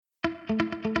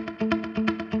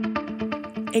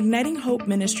Igniting Hope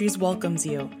Ministries welcomes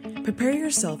you. Prepare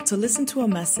yourself to listen to a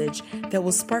message that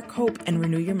will spark hope and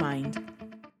renew your mind.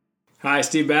 Hi,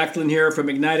 Steve Backlund here from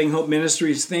Igniting Hope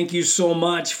Ministries. Thank you so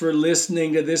much for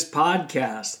listening to this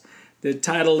podcast. The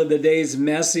title of the day's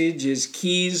message is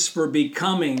Keys for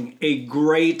Becoming a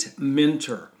Great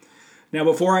Mentor. Now,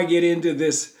 before I get into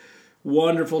this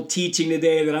wonderful teaching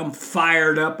today that I'm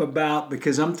fired up about,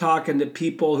 because I'm talking to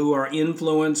people who are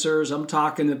influencers, I'm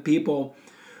talking to people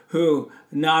who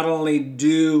not only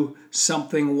do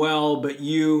something well, but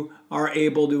you are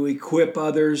able to equip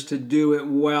others to do it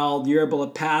well. You're able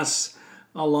to pass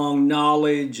along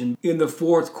knowledge. And in the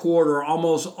fourth quarter,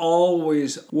 almost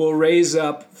always we'll raise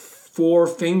up 4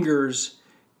 fingers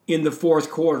in the fourth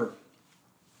quarter,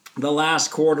 the last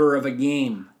quarter of a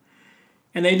game.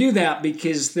 And they do that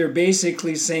because they're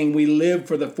basically saying we live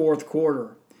for the fourth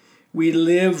quarter. We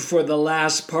live for the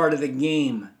last part of the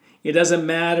game. It doesn't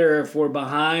matter if we're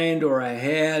behind or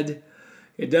ahead.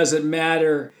 It doesn't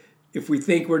matter if we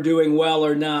think we're doing well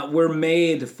or not. We're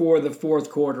made for the fourth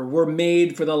quarter. We're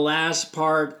made for the last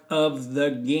part of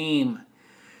the game.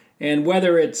 And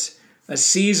whether it's a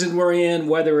season we're in,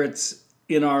 whether it's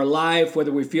in our life,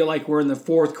 whether we feel like we're in the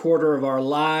fourth quarter of our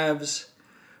lives,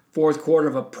 fourth quarter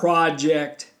of a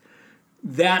project,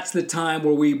 that's the time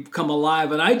where we come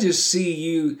alive. And I just see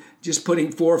you just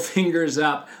putting 4 fingers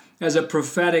up as a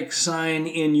prophetic sign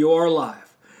in your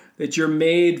life that you're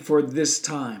made for this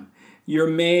time. You're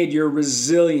made, you're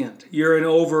resilient, you're an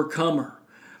overcomer.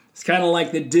 It's kind of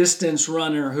like the distance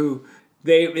runner who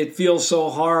it feels so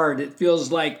hard. It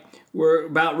feels like we're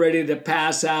about ready to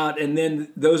pass out. And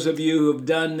then those of you who have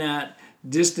done that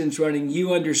distance running,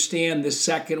 you understand the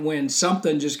second wind.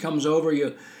 Something just comes over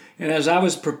you. And as I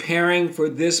was preparing for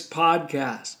this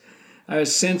podcast, I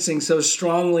was sensing so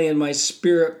strongly in my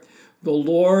spirit, the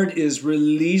Lord is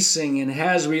releasing and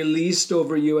has released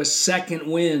over you a second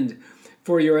wind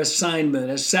for your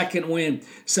assignment, a second wind.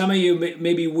 Some of you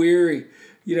may be weary.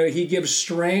 He gives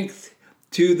strength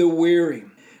to the weary.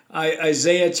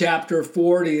 Isaiah chapter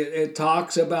 40, it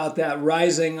talks about that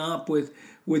rising up with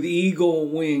eagle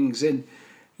wings. And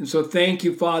so thank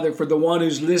you, Father, for the one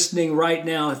who's listening right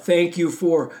now. Thank you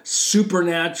for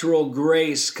supernatural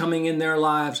grace coming in their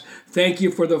lives. Thank you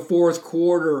for the fourth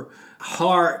quarter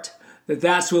heart.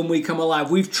 That's when we come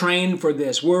alive. We've trained for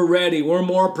this. We're ready. We're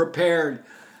more prepared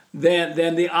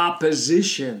than the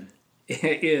opposition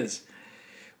is.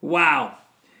 Wow.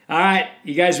 All right,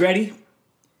 you guys ready?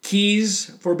 Keys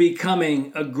for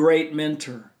becoming a great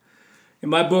mentor. In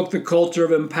my book, The Culture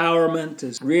of Empowerment,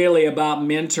 is really about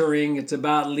mentoring. It's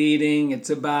about leading.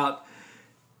 It's about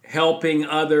helping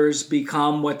others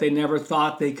become what they never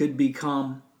thought they could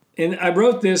become. And I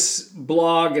wrote this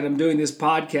blog and I'm doing this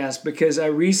podcast because I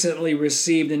recently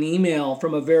received an email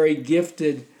from a very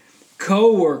gifted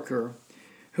coworker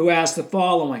who asked the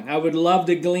following: I would love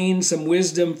to glean some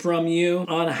wisdom from you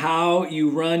on how you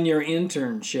run your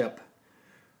internship.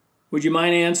 Would you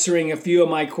mind answering a few of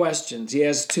my questions? He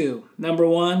has 2. Number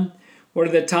 1, what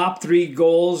are the top 3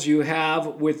 goals you have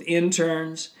with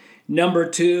interns? Number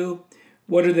 2,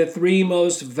 what are the 3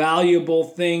 most valuable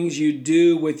things you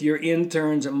do with your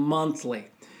interns monthly?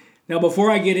 Now,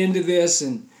 before I get into this,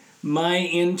 and my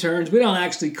interns, we don't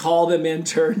actually call them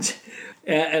interns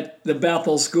at the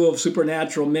Bethel School of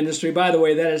Supernatural Ministry. By the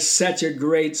way, that is such a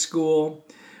great school.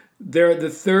 The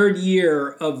 3rd year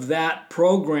of that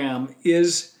program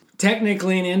is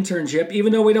technically an internship,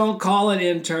 even though we don't call it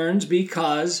interns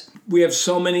because we have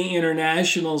so many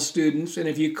international students. And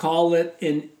if you call it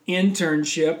an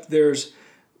internship, there's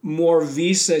more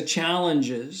visa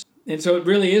challenges. And so it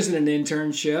really isn't an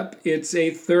internship. It's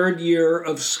a 3rd year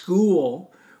of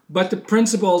school. But the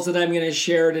principles that I'm going to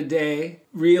share today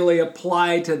really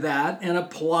apply to that and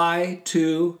apply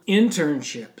to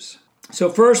internships. So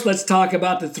first, let's talk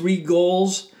about the 3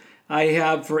 goals I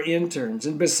have for interns.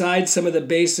 And besides some of the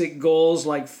basic goals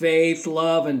like faith,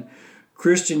 love, and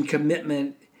Christian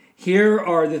commitment, here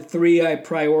are the 3 I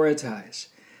prioritize.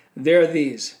 They're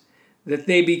these: that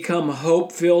they become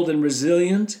hope-filled and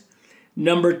resilient.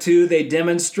 Number 2, they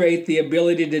demonstrate the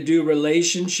ability to do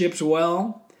relationships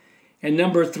well. And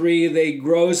number 3, they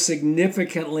grow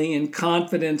significantly in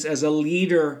confidence as a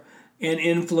leader and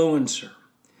influencer.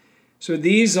 So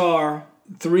these are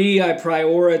 3 I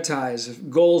prioritize,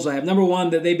 goals I have. Number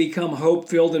 1, that they become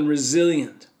hope-filled and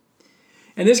resilient.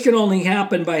 And this can only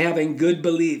happen by having good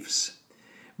beliefs.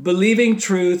 Believing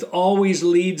truth always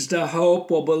leads to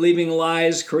hope, while believing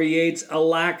lies creates a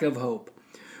lack of hope.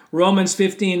 Romans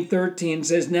 15:13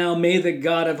 says, "Now may the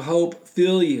God of hope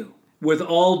fill you with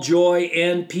all joy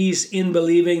and peace in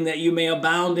believing, that you may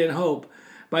abound in hope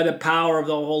by the power of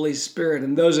the Holy Spirit.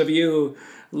 And those of you who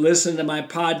listen to my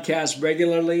podcast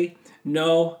regularly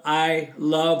know I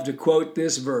love to quote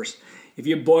this verse. If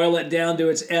you boil it down to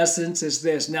its essence, it's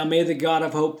this: now may the God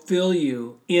of hope fill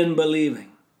you in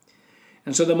believing.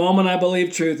 And so the moment I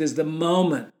believe truth is the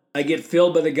moment I get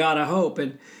filled by the God of hope.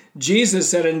 And Jesus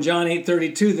said in John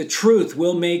 8:32, the truth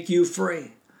will make you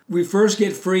free. We first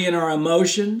get free in our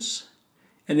emotions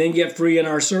and then get free in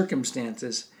our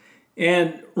circumstances.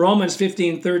 And Romans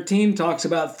 15:13 talks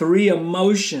about three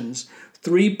emotions,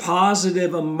 three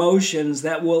positive emotions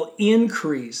that will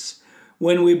increase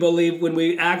when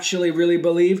we actually really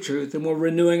believe truth and we're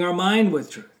renewing our mind with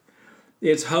truth.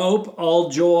 It's hope, all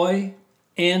joy,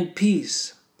 and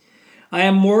peace. I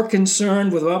am more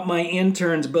concerned with what my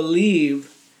interns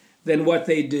believe than what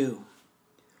they do.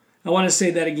 I want to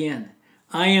say that again.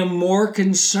 I am more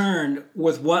concerned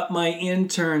with what my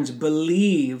interns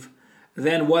believe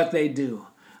than what they do.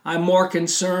 I'm more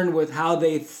concerned with how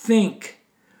they think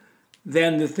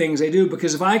than the things they do.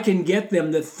 Because if I can get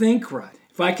them to think right,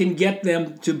 if I can get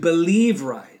them to believe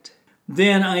right,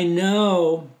 then I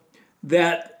know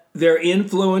that their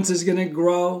influence is going to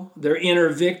grow, their inner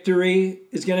victory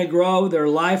is going to grow, their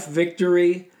life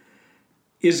victory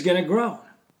is going to grow.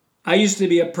 I used to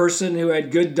be a person who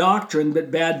had good doctrine but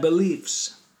bad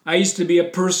beliefs. I used to be a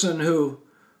person who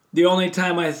the only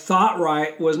time I thought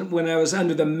right was when I was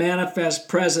under the manifest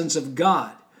presence of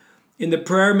God. In the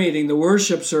prayer meeting, the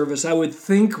worship service, I would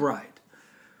think right.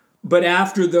 But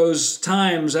after those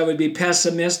times, I would be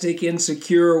pessimistic,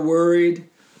 insecure, worried,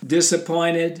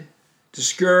 disappointed,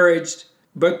 discouraged.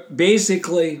 But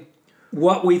basically,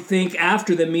 what we think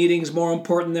after the meeting is more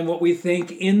important than what we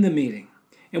think in the meeting.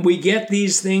 And we get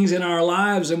these things in our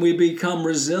lives and we become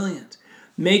resilient.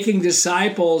 Making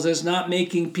disciples is not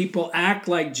making people act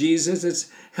like Jesus,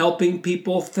 it's helping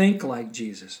people think like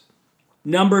Jesus.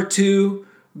 Number 2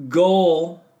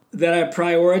 goal that I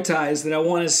prioritize, that I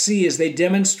want to see, is they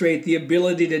demonstrate the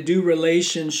ability to do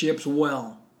relationships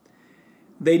well.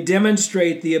 They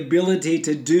demonstrate the ability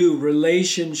to do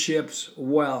relationships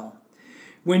well.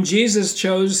 When Jesus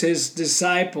chose his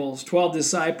disciples, 12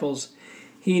 disciples,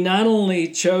 he not only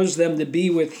chose them to be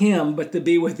with him, but to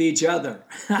be with each other.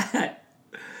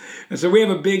 And so we have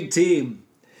a big team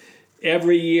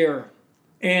every year.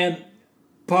 And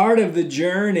part of the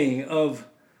journey of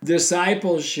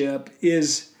discipleship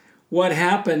is what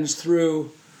happens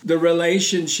through the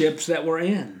relationships that we're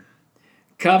in.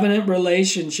 Covenant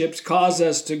relationships cause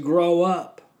us to grow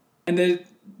up. And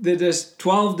the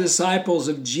 12 disciples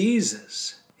of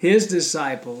Jesus, his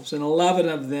disciples, and 11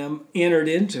 of them entered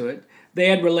into it. They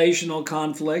had relational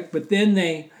conflict, but then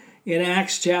in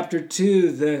Acts chapter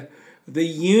 2, the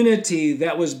unity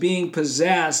that was being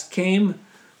possessed came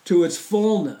to its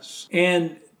fullness.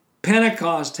 And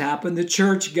Pentecost happened, the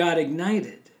church got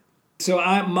ignited. So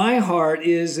my heart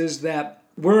is that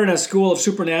we're in a school of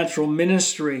supernatural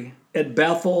ministry at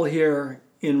Bethel here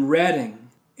in Redding.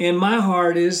 And my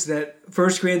heart is that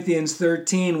 1 Corinthians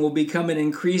 13 will become an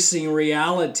increasing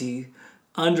reality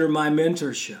under my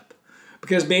mentorship.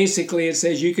 Because basically it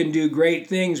says you can do great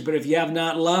things, but if you have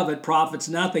not love, it profits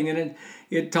nothing. And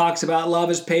it talks about love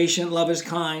is patient, love is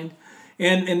kind.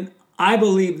 And I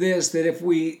believe this, that if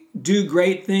we do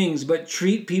great things but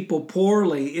treat people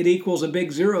poorly, it equals a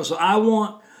big zero. So I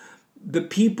want the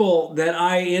people that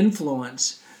I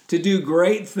influence to do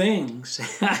great things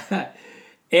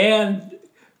and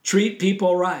treat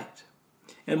people right.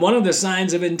 And one of the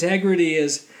signs of integrity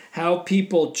is how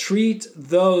people treat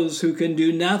those who can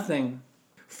do nothing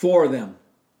for them.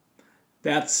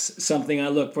 That's something I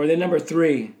look for. Then number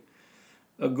 3,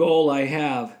 a goal I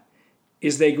have,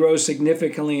 is they grow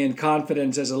significantly in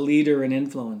confidence as a leader and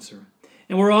influencer.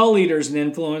 And we're all leaders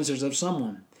and influencers of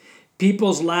someone.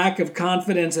 People's lack of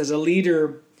confidence as a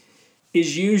leader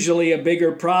is usually a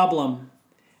bigger problem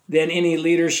than any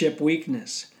leadership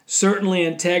weakness. Certainly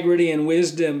integrity and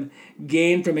wisdom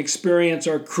gained from experience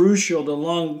are crucial to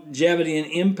longevity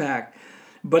and impact.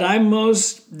 But I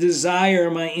most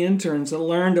desire my interns to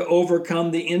learn to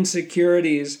overcome the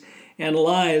insecurities and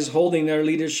lies holding their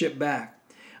leadership back.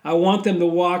 I want them to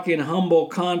walk in humble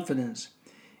confidence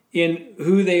in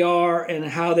who they are and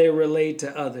how they relate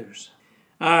to others.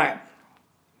 All right.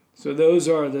 So those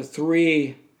are the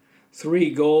three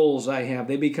goals I have.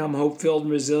 They become hope-filled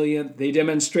and resilient. They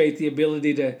demonstrate the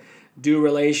ability to do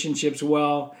relationships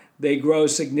well. They grow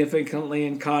significantly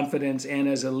in confidence and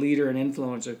as a leader and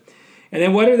influencer. And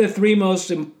then what are the 3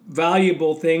 most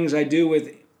valuable things I do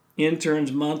with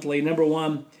interns monthly? Number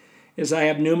 1 is I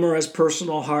have numerous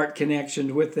personal heart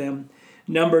connections with them.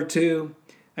 Number 2,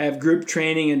 I have group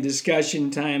training and discussion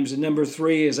times. And number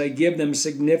 3 is I give them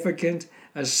significant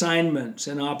assignments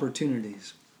and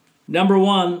opportunities. Number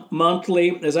one,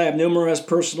 monthly, as I have numerous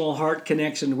personal heart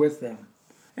connections with them.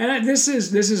 And this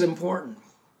is important.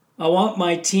 I want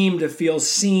my team to feel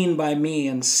seen by me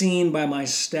and seen by my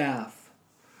staff.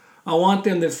 I want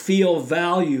them to feel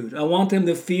valued. I want them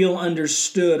to feel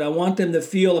understood. I want them to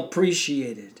feel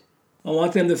appreciated. I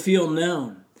want them to feel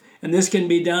known. And this can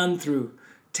be done through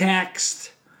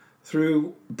text,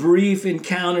 through brief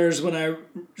encounters when I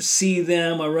see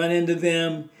them, I run into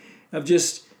them, of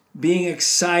just being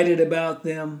excited about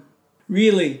them.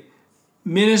 Really,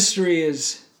 ministry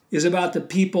is about the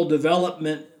people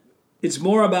development. It's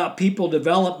more about people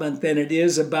development than it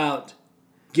is about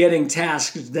getting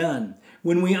tasks done.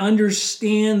 When we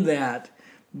understand that,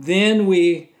 then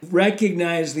we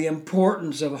recognize the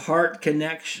importance of heart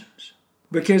connections.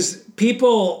 Because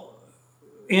people,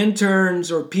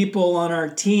 interns or people on our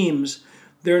teams,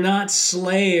 they're not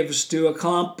slaves to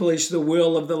accomplish the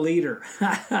will of the leader.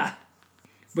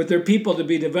 But they're people to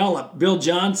be developed. Bill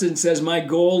Johnson says, my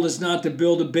goal is not to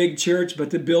build a big church, but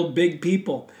to build big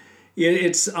people.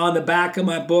 It's on the back of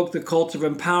my book, The Culture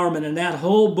of Empowerment, and that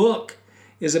whole book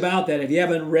is about that. If you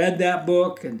haven't read that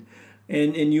book and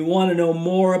you want to know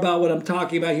more about what I'm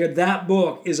talking about here, that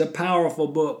book is a powerful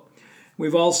book.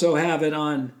 We've also have it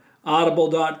on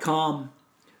audible.com,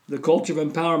 The Culture of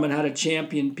Empowerment, How to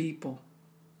Champion People.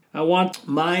 I want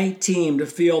my team to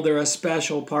feel they're a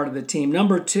special part of the team.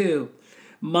 Number two,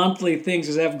 monthly things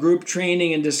is have group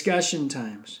training and discussion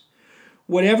times.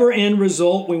 Whatever end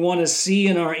result we want to see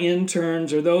in our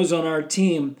interns or those on our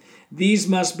team, these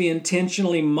must be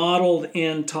intentionally modeled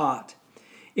and taught.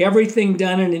 Everything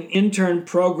done in an intern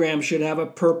program should have a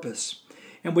purpose,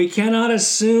 and we cannot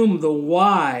assume the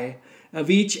why of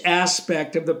each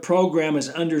aspect of the program is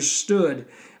understood,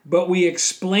 but we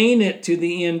explain it to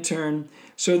the intern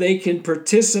so they can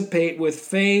participate with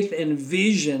faith and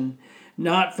vision,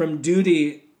 not from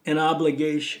duty and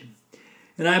obligation.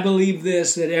 And I believe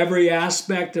this, that every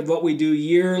aspect of what we do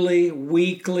yearly,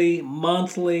 weekly,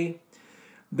 monthly,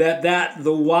 that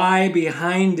the why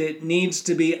behind it needs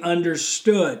to be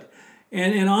understood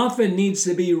and often needs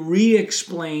to be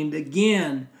re-explained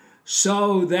again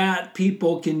so that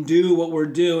people can do what we're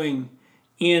doing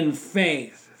in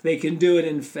faith. They can do it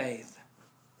in faith.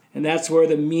 And that's where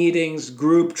the meetings,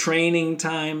 group training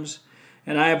times,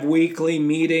 and I have weekly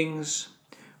meetings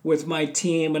with my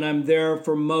team, and I'm there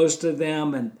for most of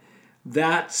them, and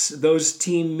those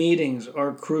team meetings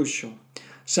are crucial.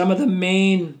 Some of the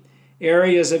main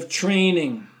areas of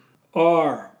training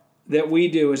that we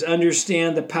do is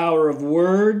understand the power of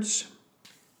words.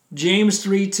 James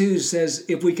 3:2 says,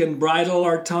 if we can bridle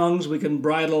our tongues, we can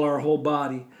bridle our whole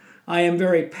body. I am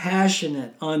very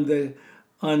passionate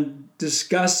on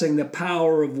discussing the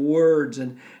power of words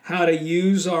and how to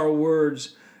use our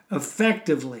words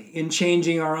effectively in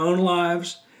changing our own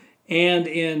lives and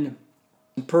in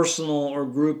personal or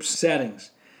group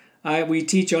settings. We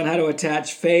teach on how to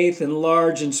attach faith in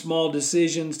large and small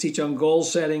decisions, teach on goal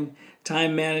setting,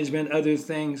 time management, other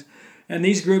things. And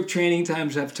these group training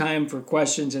times have time for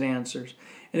questions and answers.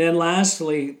 And then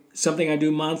lastly, something I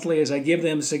do monthly is I give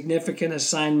them significant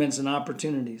assignments and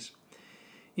opportunities.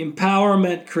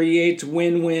 Empowerment creates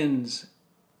win-wins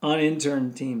on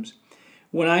intern teams.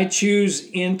 When I choose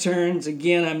interns,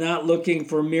 again, I'm not looking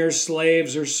for mere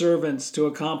slaves or servants to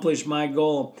accomplish my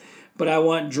goal, but I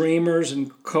want dreamers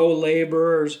and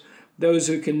co-laborers, those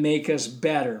who can make us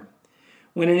better.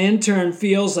 When an intern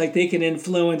feels like they can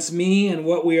influence me and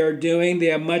what we are doing, they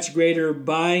have much greater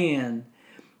buy-in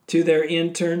to their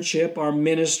internship, our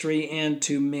ministry, and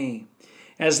to me.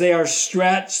 As they are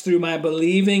stretched through my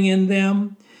believing in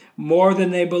them, more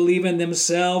than they believe in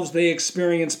themselves, they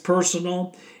experience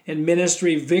personal and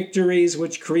ministry victories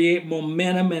which create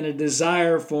momentum and a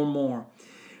desire for more.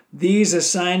 These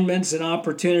assignments and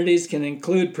opportunities can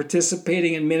include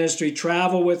participating in ministry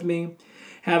travel with me,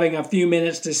 having a few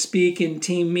minutes to speak in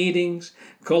team meetings,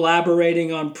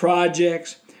 collaborating on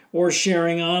projects, or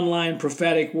sharing online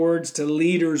prophetic words to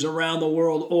leaders around the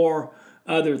world, or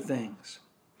other things.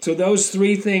 So those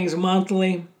three things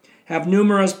monthly, have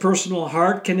numerous personal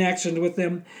heart connections with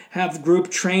them, have group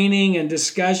training and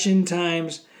discussion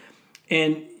times,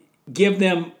 and give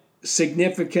them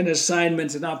significant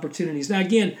assignments and opportunities. Now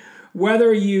again,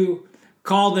 whether you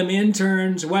call them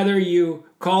interns, whether you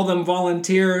call them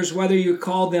volunteers, whether you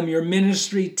call them your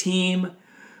ministry team,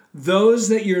 those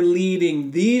that you're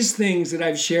leading, these things that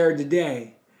I've shared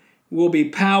today will be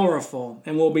powerful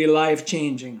and will be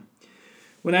life-changing.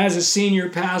 When I was a senior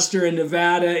pastor in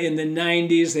Nevada in the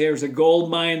 90s, there was a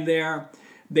gold mine there.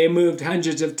 They moved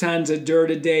hundreds of tons of dirt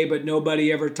a day, but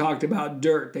nobody ever talked about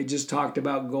dirt. They just talked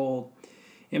about gold.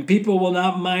 And people will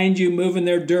not mind you moving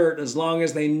their dirt as long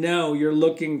as they know you're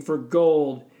looking for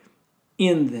gold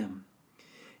in them.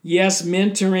 Yes,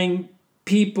 mentoring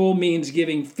people means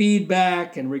giving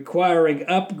feedback and requiring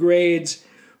upgrades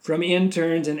from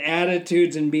interns and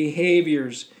attitudes and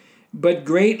behaviors. But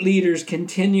great leaders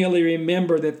continually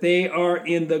remember that they are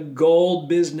in the gold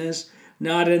business,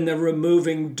 not in the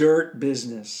removing dirt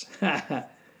business.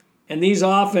 And these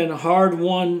often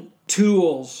hard-won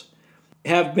tools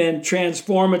have been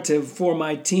transformative for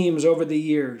my teams over the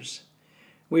years.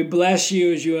 We bless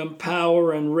you as you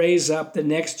empower and raise up the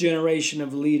next generation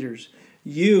of leaders.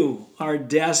 You are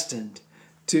destined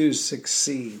to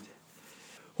succeed.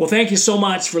 Well, thank you so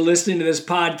much for listening to this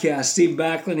podcast. Steve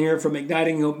Backlund here from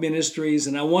Igniting Hope Ministries,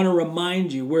 and I want to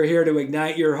remind you, we're here to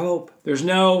ignite your hope. There's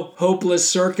no hopeless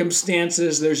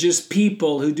circumstances. There's just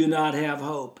people who do not have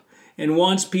hope. And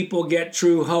once people get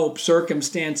true hope,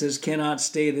 circumstances cannot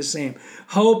stay the same.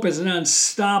 Hope is an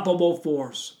unstoppable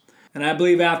force. And I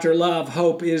believe after love,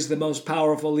 hope is the most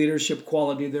powerful leadership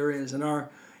quality there is. And our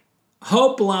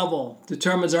hope level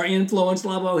determines our influence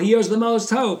level. He who has the most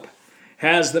hope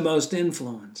has the most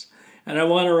influence. And I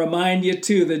want to remind you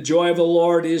too, the joy of the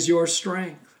Lord is your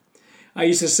strength. I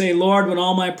used to say, Lord, when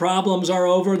all my problems are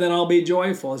over, then I'll be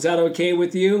joyful. Is that okay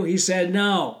with you? He said,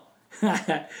 no.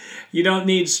 You don't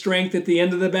need strength at the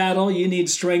end of the battle. You need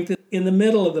strength in the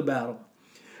middle of the battle.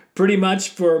 Pretty much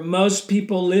for most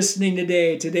people listening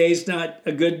today, today's not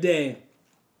a good day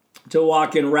to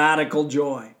walk in radical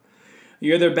joy.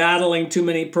 You're either battling too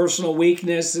many personal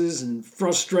weaknesses and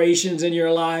frustrations in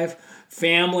your life,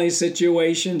 family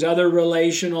situations, other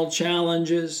relational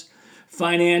challenges,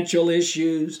 financial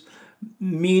issues,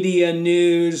 media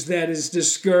news that is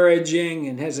discouraging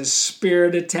and has a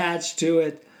spirit attached to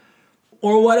it,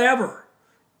 or whatever.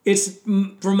 It's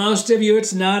for most of you,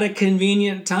 it's not a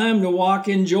convenient time to walk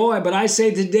in joy. But I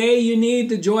say today you need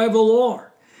the joy of the Lord.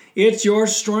 It's your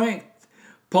strength.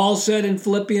 Paul said in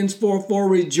Philippians 4:4,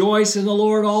 rejoice in the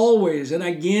Lord always. And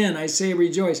again, I say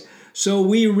rejoice. So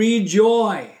we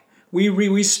rejoice.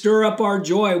 We stir up our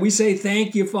joy. We say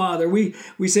thank you, Father. We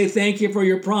say thank you for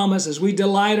your promises. We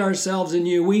delight ourselves in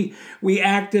you. We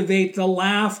activate the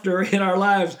laughter in our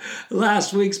lives.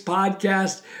 Last week's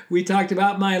podcast, we talked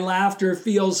about my laughter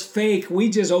feels fake. We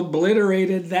just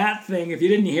obliterated that thing. If you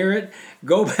didn't hear it,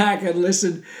 go back and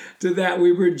listen to that.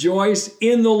 We rejoice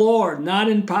in the Lord, not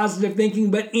in positive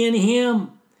thinking, but in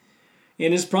Him,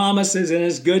 in His promises, in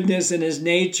His goodness, in His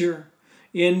nature,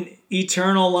 in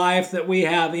eternal life that we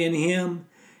have in Him.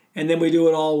 And then we do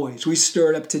it always. We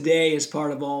stir it up today as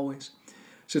part of always.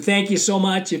 So thank you so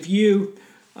much. If you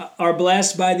are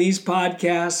blessed by these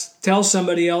podcasts, tell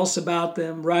somebody else about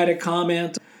them. Write a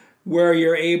comment where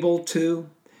you're able to,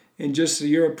 and just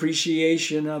your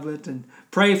appreciation of it. And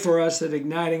pray for us at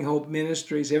Igniting Hope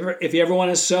Ministries. If you ever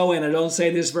want to sow in, I don't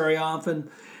say this very often,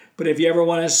 but if you ever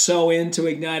want to sow into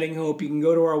Igniting Hope, you can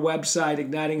go to our website,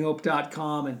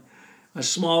 ignitinghope.com, and a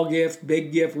small gift,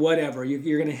 big gift, whatever.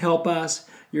 You're going to help us.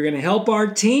 You're going to help our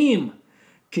team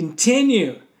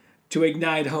continue to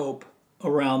ignite hope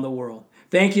around the world.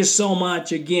 Thank you so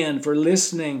much again for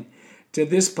listening to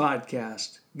this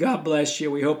podcast. God bless you.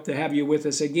 We hope to have you with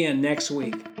us again next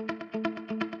week.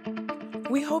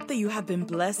 We hope that you have been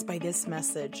blessed by this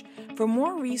message. For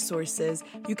more resources,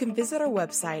 you can visit our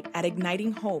website at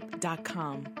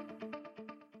ignitinghope.com.